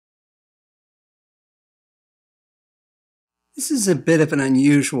This is a bit of an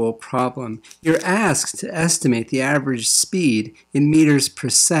unusual problem. You're asked to estimate the average speed in meters per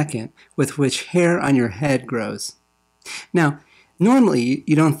second with which hair on your head grows. Now, normally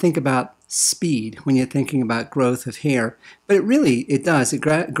you don't think about speed when you're thinking about growth of hair, but it does.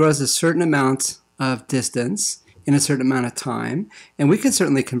 It grows a certain amount of distance in a certain amount of time, and we could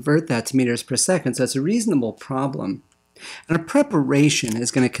certainly convert that to meters per second, so it's a reasonable problem. And our preparation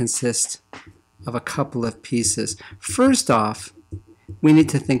is going to consist of a couple of pieces. First off, we need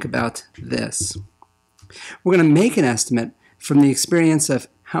to think about this. We're going to make an estimate from the experience of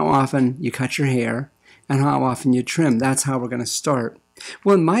how often you cut your hair and how often you trim. That's how we're going to start.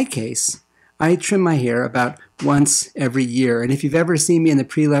 Well, in my case, I trim my hair about once every year. And if you've ever seen me in the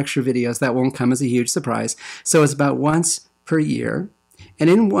pre-lecture videos, that won't come as a huge surprise. So it's about once per year.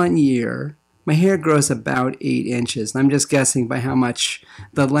 And in 1 year, my hair grows about 8 inches. And I'm just guessing by how much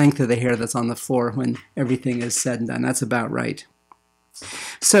the length of the hair that's on the floor when everything is said and done. That's about right.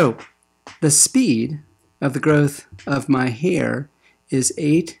 So the speed of the growth of my hair is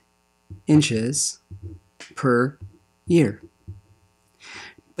 8 inches per year.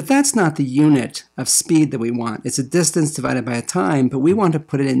 But that's not the unit of speed that we want. It's a distance divided by a time, but we want to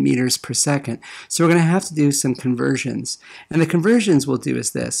put it in meters per second. So we're going to have to do some conversions. And the conversions we'll do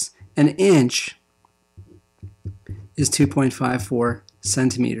is this. An inch is 2.54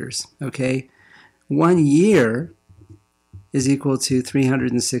 centimeters, okay? 1 year is equal to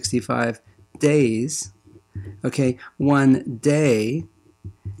 365 days, okay? 1 day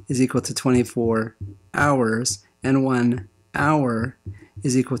is equal to 24 hours, and 1 hour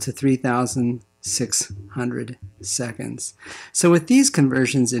is equal to 3,600 seconds. So with these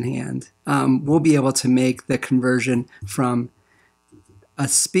conversions in hand, we'll be able to make the conversion from a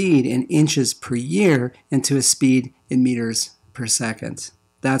speed in inches per year into a speed in meters per second.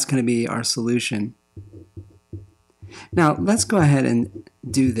 That's going to be our solution. Now, let's go ahead and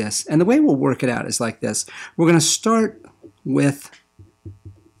do this. And the way we'll work it out is like this. We're going to start with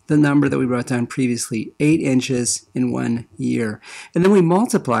the number that we wrote down previously, 8 inches in 1 year. And then we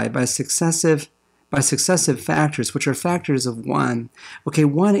multiply by successive factors, which are factors of 1. Okay,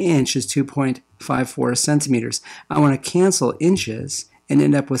 1 inch is 2.54 centimeters. I want to cancel inches and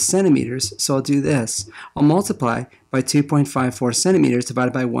end up with centimeters, so I'll do this. I'll multiply by 2.54 centimeters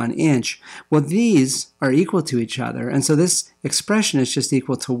divided by 1 inch. Well, these are equal to each other, and so this expression is just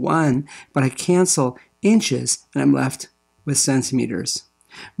equal to 1, but I cancel inches, and I'm left with centimeters.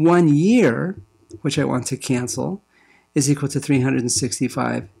 1 year, which I want to cancel, is equal to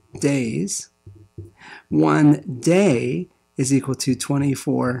 365 days. 1 day is equal to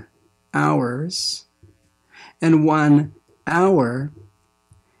 24 hours, and 1 hour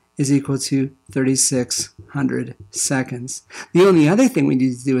is equal to 3,600 seconds. The only other thing we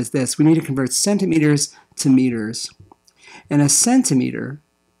need to do is this. We need to convert centimeters to meters. And a centimeter,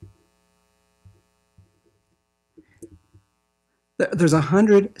 there's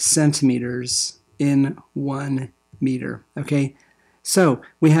 100 centimeters in 1 meter, okay? So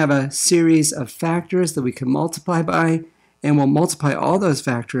we have a series of factors that we can multiply by, and we'll multiply all those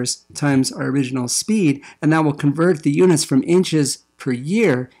factors times our original speed, and that will convert the units from inches per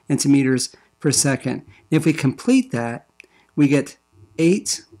year into meters per second. If we complete that, we get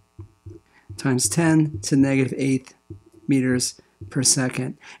 8 times 10 to the negative 8th meters per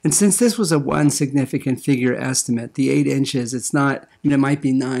second. And since this was a one significant figure estimate, the 8 inches, it's not, it might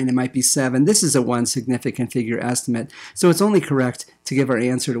be 9, it might be 7. This is a one significant figure estimate. So it's only correct to give our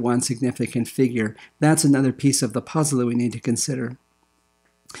answer to one significant figure. That's another piece of the puzzle that we need to consider.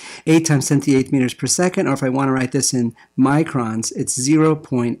 8 times 10 to the 8th meters per second, or if I want to write this in microns, it's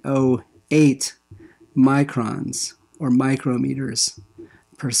 0.08 microns, or micrometers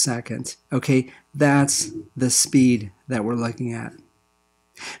per second. Okay, that's the speed that we're looking at.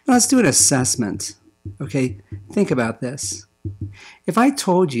 Now let's do an assessment. Okay, think about this. If I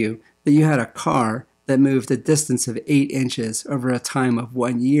told you that you had a car that moved a distance of 8 inches over a time of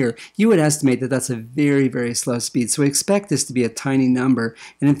 1 year, you would estimate that that's a very, very slow speed. So we expect this to be a tiny number,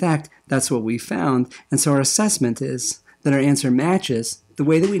 and in fact, that's what we found. And so our assessment is that our answer matches the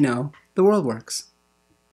way that we know the world works.